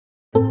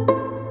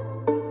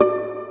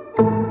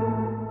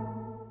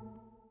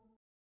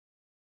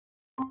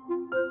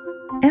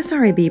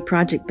SRAB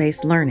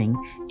project-based learning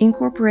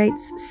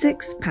incorporates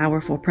 6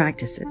 powerful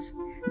practices.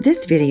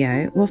 This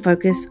video will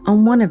focus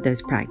on one of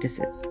those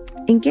practices,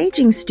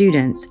 engaging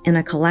students in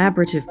a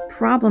collaborative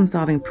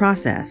problem-solving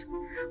process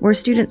where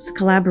students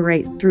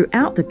collaborate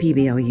throughout the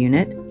PBL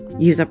unit,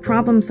 use a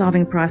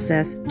problem-solving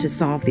process to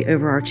solve the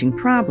overarching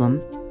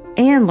problem,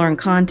 and learn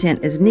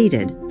content as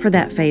needed for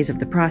that phase of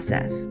the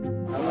process.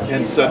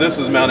 And so this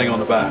is mounting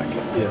on the back.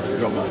 Yeah, you're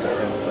going to mount that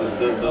right.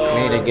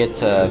 We need to get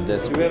to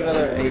this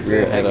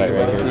rear headlight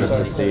right here just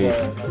to see.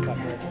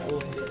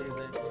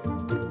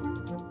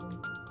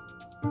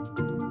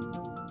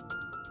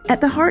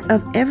 At the heart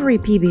of every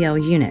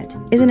PBL unit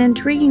is an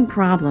intriguing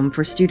problem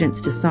for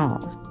students to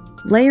solve.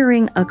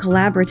 Layering a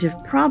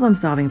collaborative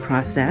problem-solving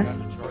process,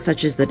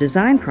 such as the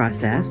design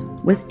process,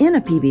 within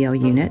a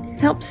PBL unit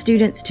helps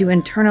students to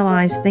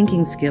internalize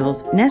thinking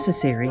skills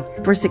necessary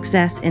for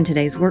success in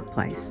today's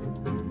workplace.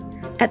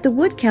 At the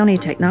Wood County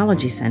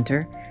Technology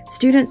Center,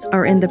 students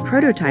are in the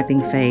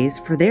prototyping phase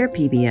for their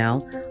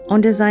PBL on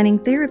designing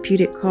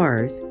therapeutic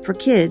cars for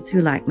kids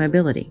who lack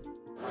mobility.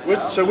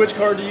 Which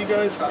car are you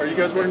guys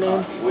working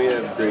on? We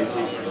have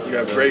Gracie. You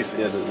have Gracie.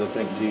 Yeah, the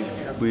pink Jeep.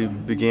 We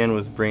began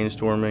with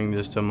brainstorming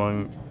just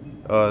among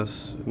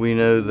us. We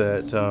know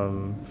that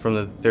from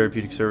the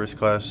therapeutic service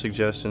class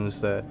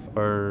suggestions that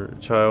our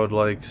child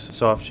likes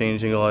soft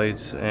changing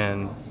lights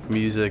and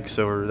music,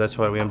 so that's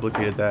why we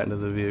implicated that into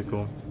the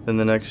vehicle. Then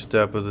the next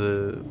step of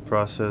the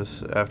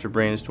process after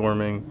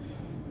brainstorming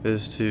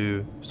is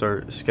to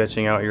start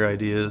sketching out your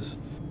ideas,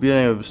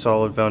 getting a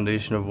solid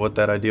foundation of what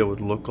that idea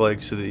would look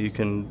like so that you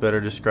can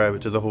better describe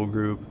it to the whole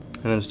group,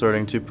 and then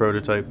starting to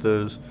prototype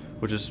those,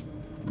 which is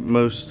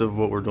most of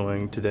what we're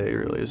doing today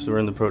really, so we're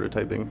in the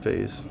prototyping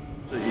phase.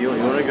 You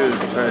want to go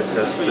try to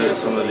test fit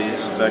some of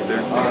these back there?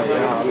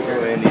 Yeah, I'm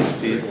going these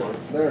feet.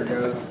 There it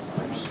goes.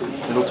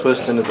 It'll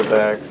twist into the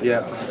back.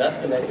 Yeah.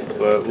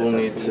 But we'll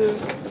need to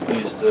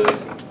use the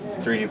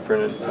 3D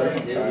printed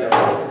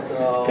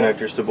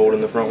connectors to bolt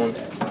in the front one.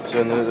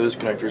 So those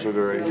connectors will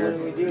go right here.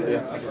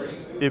 Yeah.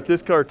 If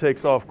this car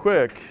takes off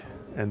quick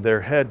and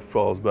their head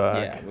falls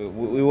back. Yeah,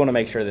 we want to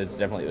make sure that it's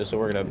definitely, so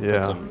we're going to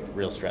Yeah. put some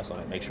real stress on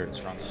it, make sure it's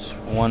strong.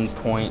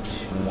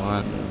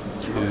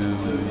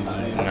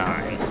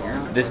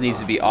 1.129. This needs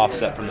to be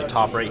offset from the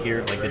top right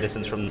here, like the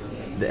distance from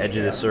the edge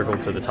of this circle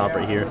to the top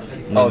right here.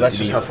 Oh, that's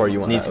just how far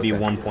you want Needs that, to be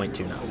okay.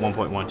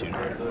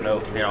 1.29. No,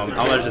 here,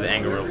 I'll measure the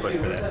angle real quick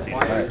for that. See.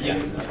 Right.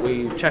 Yeah.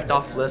 We checked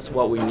off list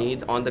what we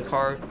need on the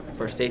car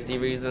for safety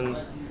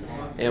reasons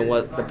and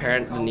what the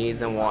parent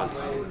needs and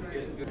wants.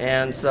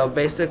 And so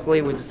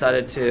basically we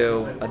decided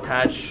to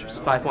attach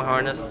 5-point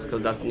harness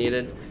because that's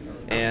needed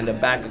and a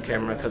backup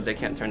camera because they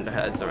can't turn their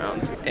heads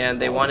around. And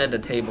they wanted a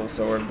table,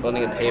 so we're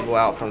building a table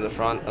out from the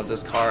front of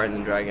this car and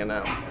then dragging it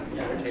out.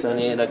 So I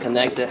needed to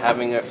connect it,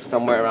 having it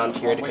somewhere around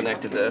here to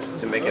connect to this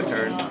to make it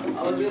turn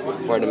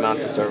or to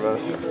mount the servo.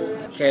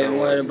 Okay, and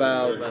what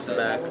about the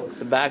back?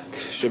 The back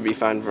should be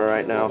fine for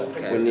right now.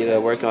 Okay. We need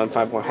to work on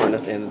 5-point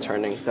harness and the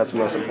turning. That's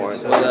most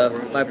important. Well, the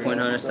 5-point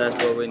harness, that's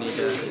what we need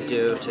to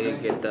do to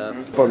get the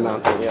For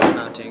mounting, yeah.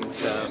 mounting.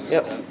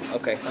 Yep.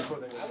 Okay.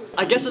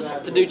 I guess it's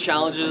the new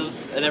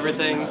challenges and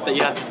everything that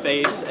you have to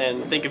face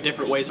and think of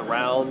different ways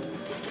around,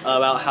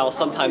 about how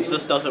sometimes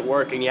this doesn't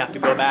work and you have to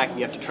go back and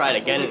you have to try it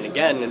again and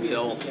again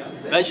until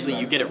eventually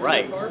you get it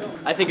right.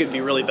 I think it'd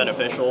be really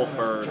beneficial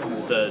for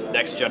the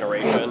next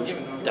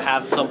generation to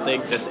have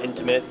something this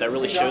intimate that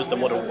really shows them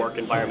what a work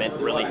environment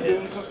really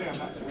is.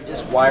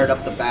 Just wired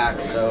up the back,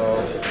 so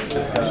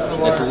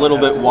It's a little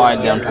bit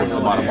wide down towards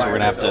the bottom, so we're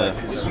going to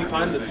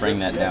have to bring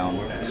that down.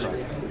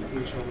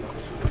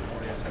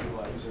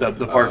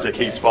 The part that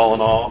keeps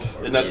falling off.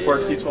 Isn't that the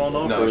part that keeps falling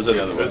off? No, or it's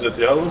the other one. Is it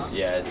the other one?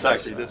 Yeah, It's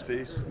actually this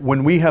piece.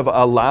 When we have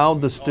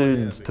allowed the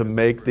students to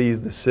make these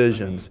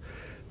decisions,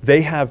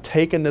 they have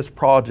taken this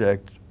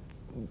project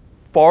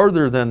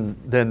farther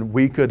than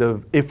we could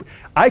have. If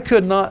I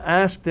could not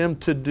ask them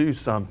to do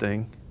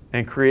something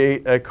and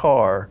create a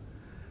car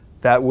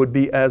that would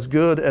be as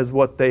good as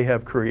what they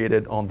have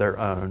created on their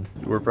own.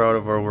 We're proud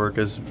of our work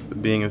as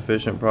being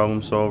efficient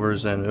problem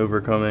solvers and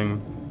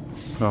overcoming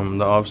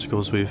the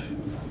obstacles we've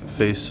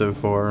faced so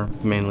far,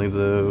 mainly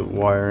the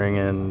wiring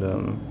and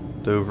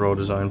the overall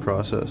design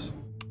process.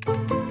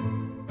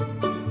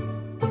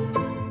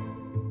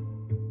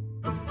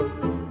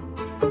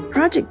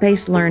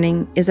 Project-based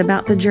learning is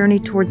about the journey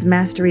towards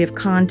mastery of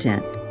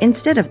content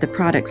instead of the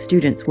product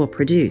students will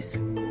produce.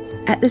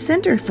 At the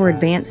Center for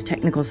Advanced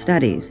Technical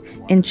Studies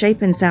in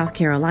Chapin, South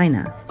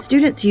Carolina,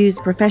 students use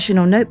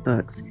professional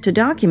notebooks to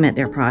document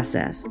their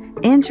process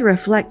and to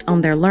reflect on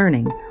their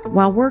learning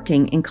while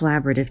working in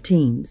collaborative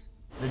teams.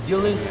 The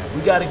deal is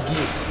we gotta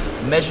get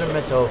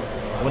measurements of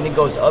when it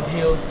goes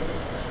uphill,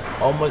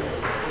 almost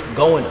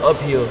going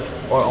uphill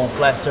or on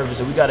flat surface.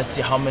 So we gotta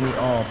see how many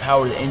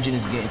power the engine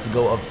is getting to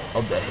go up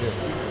that hill.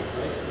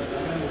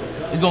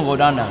 It's gonna go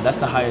down now. That's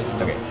the highest.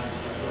 Okay,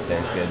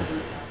 that's good.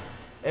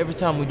 Every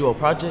time we do a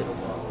project,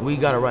 we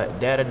gotta write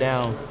data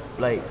down.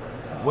 Like,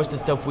 what's the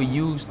stuff we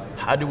used?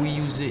 How do we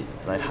use it?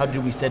 Like, how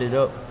did we set it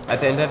up?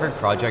 At the end of every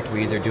project,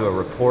 we either do a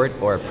report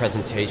or a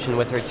presentation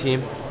with our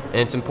team. And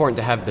it's important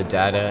to have the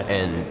data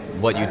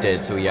and what you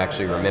did so you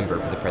actually remember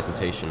for the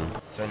presentation.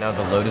 So now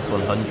the Lotus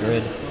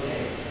 100,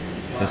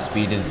 the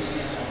speed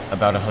is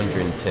about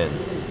 110.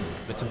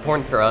 It's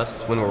important for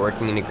us when we're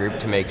working in a group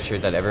to make sure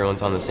that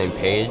everyone's on the same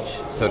page,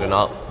 so to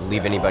not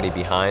leave anybody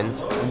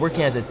behind.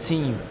 Working as a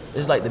team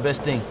is like the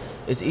best thing.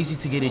 It's easy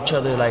to get each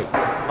other like,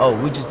 oh,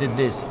 we just did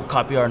this,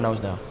 copy our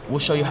notes now. We'll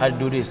show you how to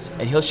do this,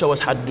 and he'll show us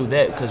how to do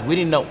that because we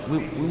didn't know,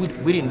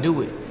 we didn't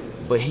do it,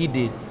 but he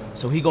did.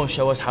 So he gonna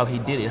show us how he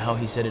did it, how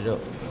he set it up.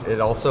 It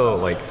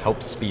also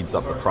helps speeds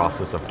up the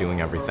process of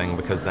doing everything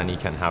because then you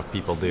can have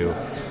people do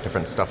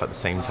different stuff at the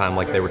same time.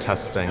 Like they were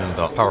testing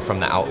the power from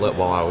the outlet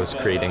while I was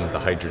creating the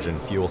hydrogen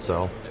fuel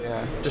cell.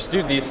 Yeah. Just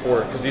do these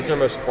four because these are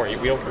most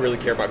important. We don't really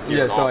care about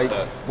gear and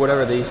offset.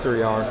 Whatever these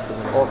 3 are.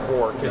 Or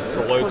 4 because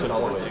the load's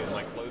important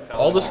too.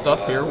 All this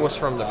stuff here was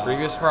from the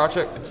previous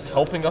project. It's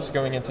helping us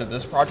going into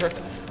this project,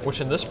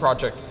 which in this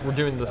project we're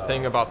doing this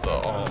thing about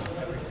the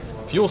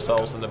fuel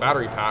cells and the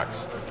battery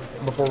packs.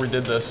 Before we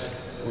did this,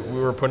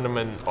 we were putting them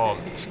in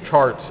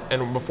charts,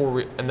 and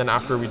then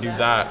after we do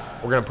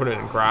that, we're gonna put it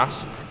in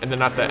graphs. And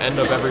then at the end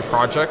of every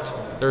project,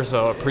 there's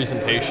a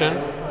presentation,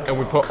 and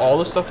we put all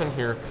this stuff in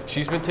here.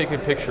 She's been taking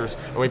pictures,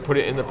 and we put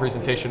it in the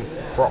presentation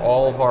for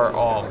all of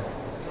our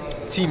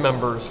team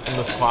members in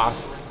this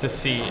class to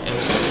see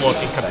and look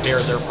and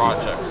compare their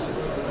projects.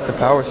 The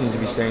power seems to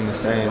be staying the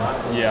same.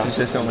 Yeah. It's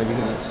just only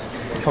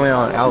because it's coming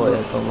on an outlet,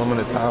 it's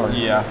unlimited power.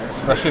 Yeah,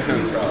 especially if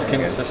it's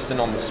consistent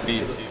on the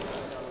speed too.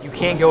 You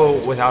can't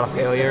go without a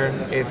failure.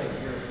 If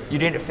you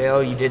didn't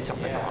fail, you did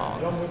something wrong.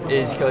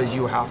 It's because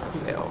you have to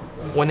fail.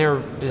 When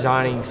they're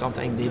designing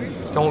something, they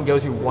don't go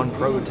through one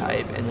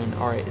prototype and then,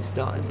 all right, it's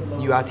done.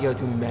 You have to go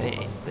through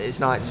many. It's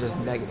not just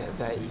negative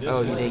that,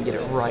 oh, you didn't get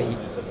it right.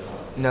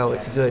 No,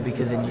 it's good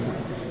because then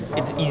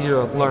it's easier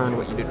to learn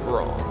what you did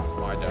wrong.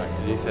 Why, Jack?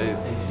 Did he say?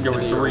 You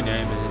want to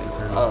rename it?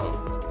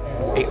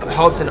 Oh. It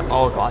helps in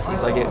all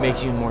classes. Like, it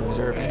makes you more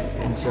observant.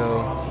 And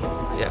so,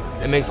 yeah,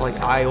 it makes,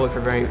 I look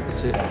for very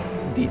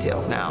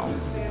details now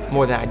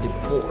more than I did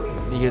before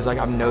because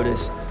I've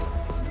noticed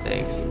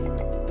things.